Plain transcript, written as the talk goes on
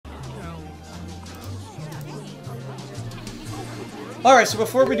Alright, so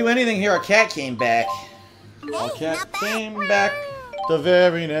before we do anything here, our cat came back. Our cat came back the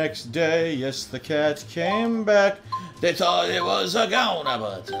very next day. Yes, the cat came back. They thought it was a goner,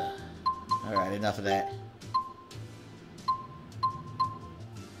 but... Alright, enough of that.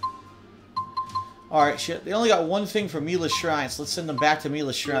 Alright, shit. They only got one thing for Mila's Shrine, so let's send them back to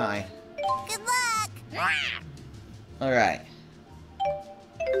Mila's Shrine. Good luck! Alright.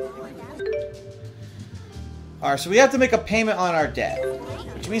 Alright, so we have to make a payment on our debt.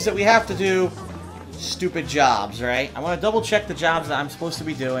 Which means that we have to do stupid jobs, right? I want to double check the jobs that I'm supposed to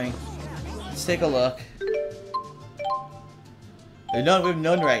be doing. Let's take a look. We have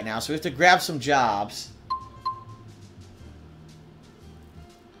none right now, so we have to grab some jobs.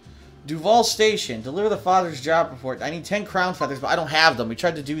 Duval Station. Deliver the father's job report. I need 10 crown feathers, but I don't have them. We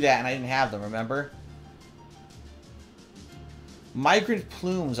tried to do that, and I didn't have them, remember? Migrant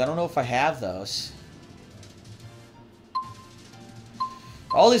plumes. I don't know if I have those.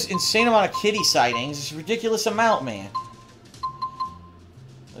 All this insane amount of kitty sightings. This ridiculous amount, man.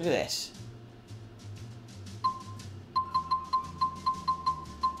 Look at this.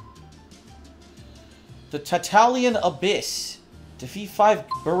 The Tatalian Abyss. Defeat 5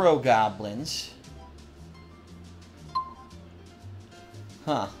 burrow goblins.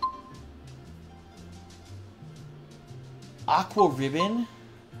 Huh. Aqua Ribbon.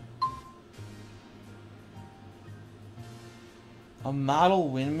 A model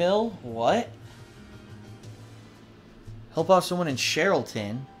windmill? What? Help out someone in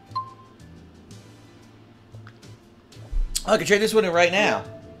Sherrilton. Oh, I can trade this one in right now.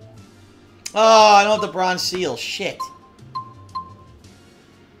 Oh, I don't have the bronze seal. Shit.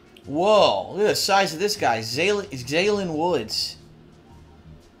 Whoa, look at the size of this guy. Zalen Woods.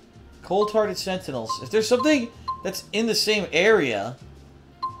 Cold-Hearted Sentinels. If there's something that's in the same area,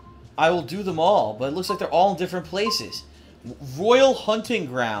 I will do them all. But it looks like they're all in different places. Royal Hunting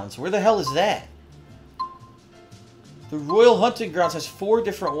Grounds. Where the hell is that? The Royal Hunting Grounds has 4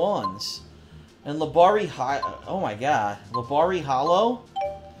 different ones. And Labari High... Oh my god. Labari Hollow?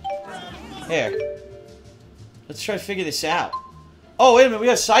 Here. Let's try to figure this out. Oh, wait a minute, we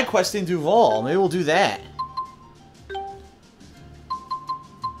got a side quest in Duval. Maybe we'll do that.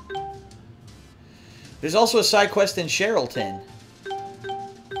 There's also a side quest in Sherrilton.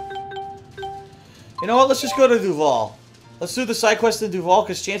 You know what? Let's just go to Duval. Let's do the side quest in Duval,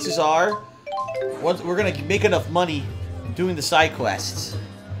 because chances are we're going to make enough money doing the side quests.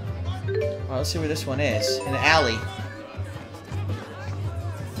 Alright, let's see where this one is. In an alley.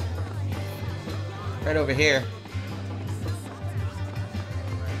 Right over here.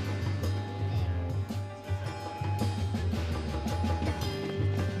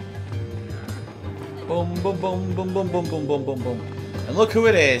 Boom, boom, boom, boom, boom, boom, boom, boom, boom, boom. And look who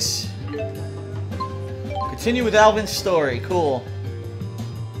it is. Continue with Alvin's story. Cool.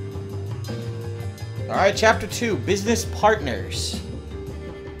 Alright, Chapter 2. Business Partners.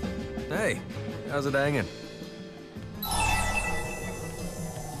 Hey, how's it hanging?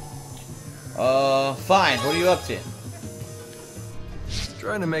 Fine. What are you up to?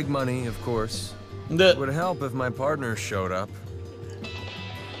 Trying to make money, of course. It Would help if my partner showed up.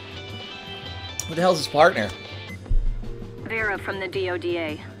 Who the hell's his partner? Vera from the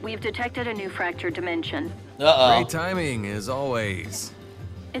DODA. We've detected a new fractured dimension. Uh-oh. Great timing, as always.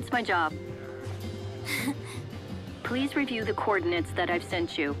 It's my job. Please review the coordinates that I've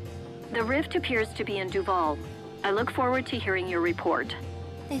sent you. The rift appears to be in Duval. I look forward to hearing your report.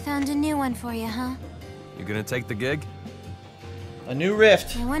 They found a new one for you, huh? You gonna take the gig? A new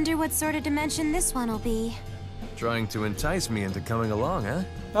rift. I wonder what sort of dimension this one will be. Trying to entice me into coming along, huh?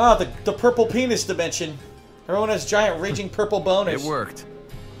 Ah, the purple penis dimension. Everyone has giant raging purple boners. It worked.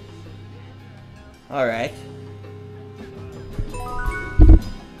 Alright.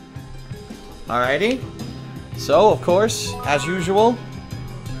 Alrighty. So, of course, as usual,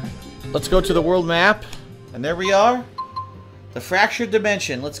 let's go to the world map. And there we are. The fractured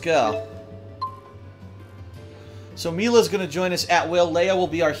dimension. Let's go. So Mila's gonna join us at will. Leia will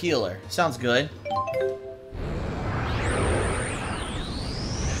be our healer. Sounds good.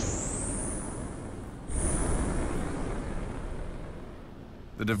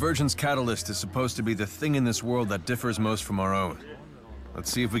 The divergence catalyst is supposed to be the thing in this world that differs most from our own. Let's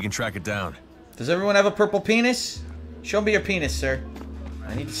see if we can track it down. Does everyone have a purple penis? Show me your penis, sir.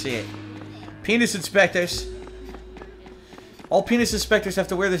 I need to see it. Penis inspectors. All penis inspectors have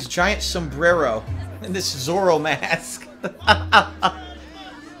to wear this giant sombrero and this Zorro mask.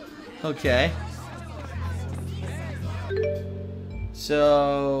 Okay.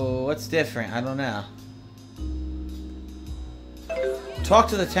 So, what's different? I don't know. Talk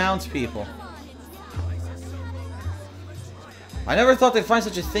to the townspeople. I never thought they'd find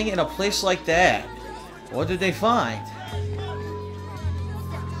such a thing in a place like that. What did they find?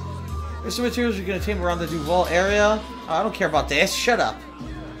 Here's some materials you can obtain around the Duval area. Oh, I don't care about this. Shut up.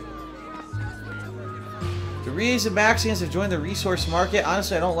 The Rees and Maxians have joined the resource market.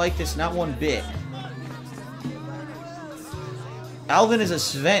 Honestly, I don't like this not one bit. Alvin is a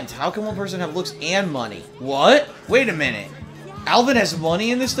Svent. How can one person have looks and money? What? Wait a minute. Alvin has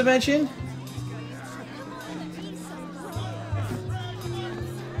money in this dimension?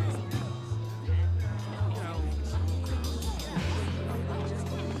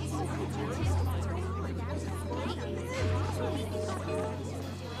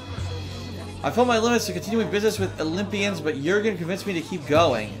 I felt my limits to continuing business with Olympians, but Jurgen convinced me to keep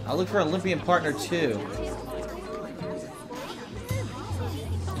going. I'll look for an Olympian partner too.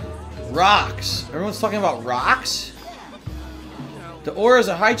 Rocks. Everyone's talking about rocks? The ore has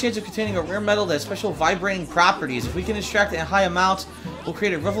a high chance of containing a rare metal that has special vibrating properties. If we can extract it in high amounts, we'll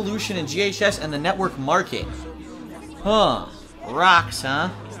create a revolution in GHS and the network market. Huh. Rocks, huh?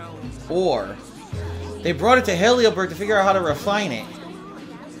 Ore. They brought it to Helioberg to figure out how to refine it.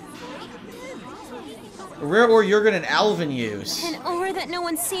 A rare ore Jurgen and Alvin use. An ore that no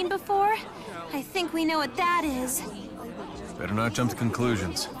one's seen before? I think we know what that is. Better not jump to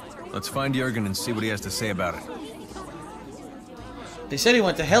conclusions. Let's find Jurgen and see what he has to say about it. They said he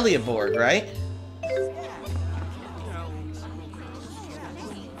went to Helioborg, right?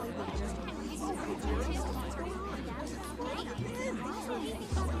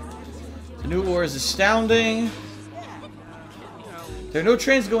 The new ore is astounding. There are no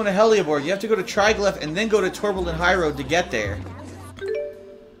trains going to Helioborg. You have to go to Triglyph and then go to Turbulent High Road to get there.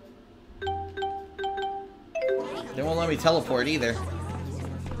 They won't let me teleport either.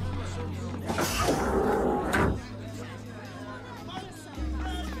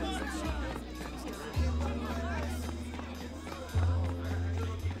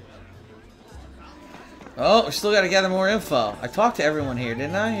 Oh, we still gotta gather more info. I talked to everyone here,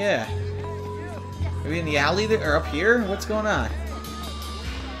 didn't I? Yeah. Are we in the alley there, or up here? What's going on?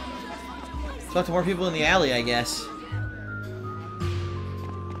 Talk to more people in the alley, I guess.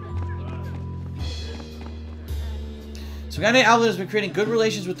 So a guy named Alvin has been creating good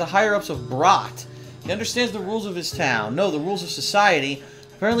relations with the higher-ups of Brot. He understands the rules of his town. No, the rules of society.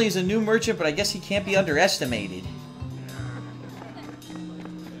 Apparently he's a new merchant, but I guess he can't be underestimated.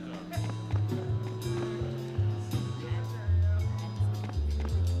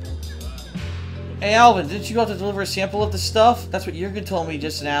 Hey Alvin, didn't you go out to deliver a sample of the stuff? That's what Jurgen told me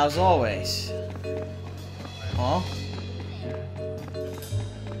just now, as always. Huh?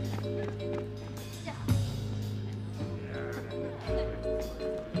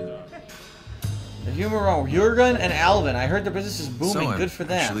 The humor on Jurgen and Alvin. I heard the business is booming. So good for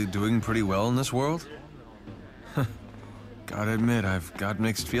them. Actually doing pretty well in this world? Gotta admit, I've got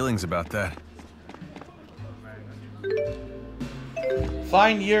mixed feelings about that.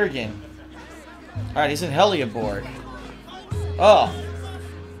 Find Jurgen. Alright, he's in Helioborg. Oh.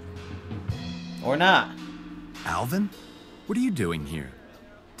 Or not. Alvin? What are you doing here?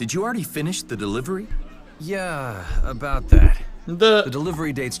 Did you already finish the delivery? Yeah, about that. The The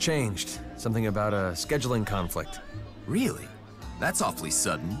delivery date's changed. Something about a scheduling conflict. Really? That's awfully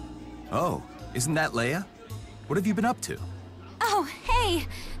sudden. Oh, isn't that Leia? What have you been up to? Oh, hey!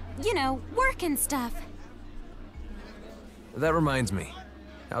 You know, work and stuff. That reminds me.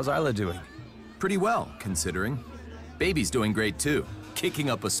 How's Isla doing? Pretty well, considering. Baby's doing great too. Kicking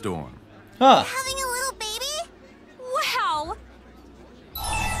up a storm. Huh. Having a little baby? Wow!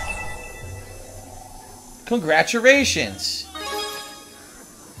 Congratulations.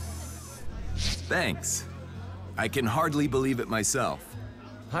 Thanks. I can hardly believe it myself.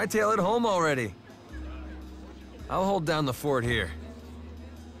 Hightail it home already. I'll hold down the fort here.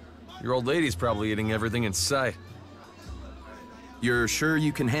 Your old lady's probably eating everything in sight. You're sure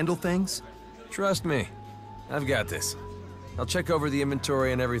you can handle things? Trust me. I've got this. I'll check over the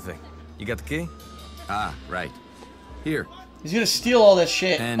inventory and everything. You got the key? Ah, right. Here. He's gonna steal all that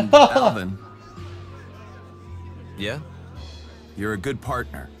shit. And Alvin, Yeah? you're a good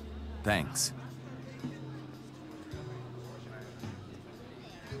partner. Thanks.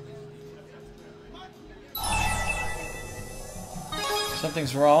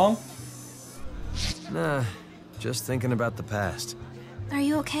 Something's wrong. Nah, just thinking about the past. Are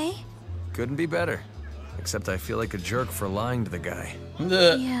you okay? Couldn't be better. Except I feel like a jerk for lying to the guy.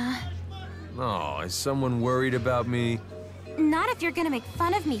 Yeah. Oh, is someone worried about me? Not if you're gonna make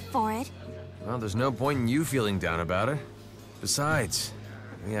fun of me for it. Well, there's no point in you feeling down about it. Besides,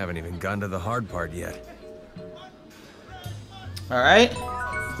 we haven't even gotten to the hard part yet. Alright.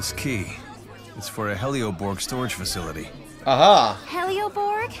 This key, it's for a Helioborg storage facility. Aha.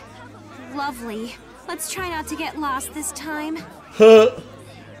 Helioborg? Lovely. Let's try not to get lost this time.